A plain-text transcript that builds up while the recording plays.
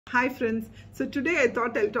Hi friends, so today I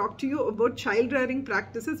thought I'll talk to you about child rearing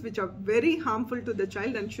practices which are very harmful to the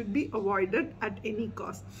child and should be avoided at any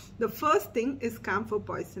cost. The first thing is camphor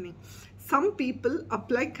poisoning. Some people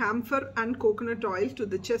apply camphor and coconut oil to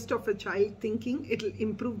the chest of a child thinking it'll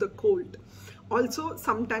improve the cold. Also,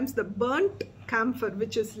 sometimes the burnt camphor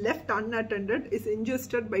which is left unattended is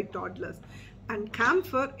ingested by toddlers. And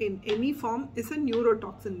camphor in any form is a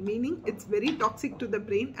neurotoxin, meaning it's very toxic to the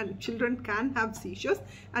brain and children can have seizures.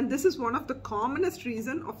 And this is one of the commonest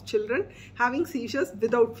reasons of children having seizures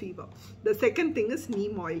without fever. The second thing is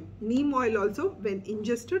neem oil. Neem oil also, when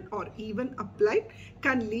ingested or even applied,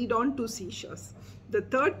 can lead on to seizures. The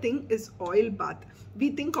third thing is oil bath.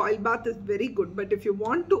 We think oil bath is very good, but if you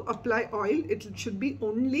want to apply oil, it should be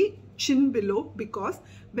only chin below, because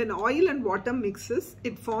when oil and water mixes,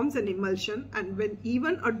 it forms an emulsion, and when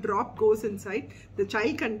even a drop goes inside, the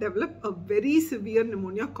child can develop a very severe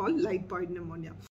pneumonia called light point pneumonia.